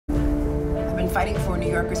fighting for New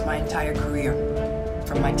Yorkers my entire career,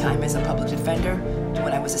 from my time as a public defender to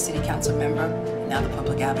when I was a city council member and now the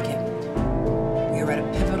public advocate. We are at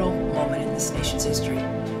a pivotal moment in this nation's history,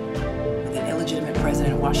 with an illegitimate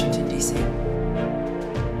president in Washington, D.C.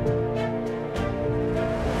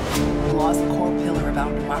 The law is the core pillar of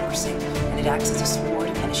our democracy, and it acts as a sword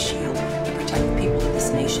and a shield to protect the people of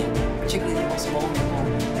this nation, particularly the most vulnerable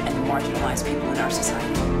and the marginalized people in our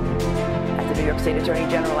society. As the New York State Attorney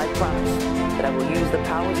General, I promise that I will use the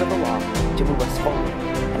powers of the law to move us forward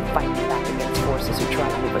and fight back against forces who try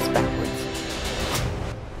to move us backwards.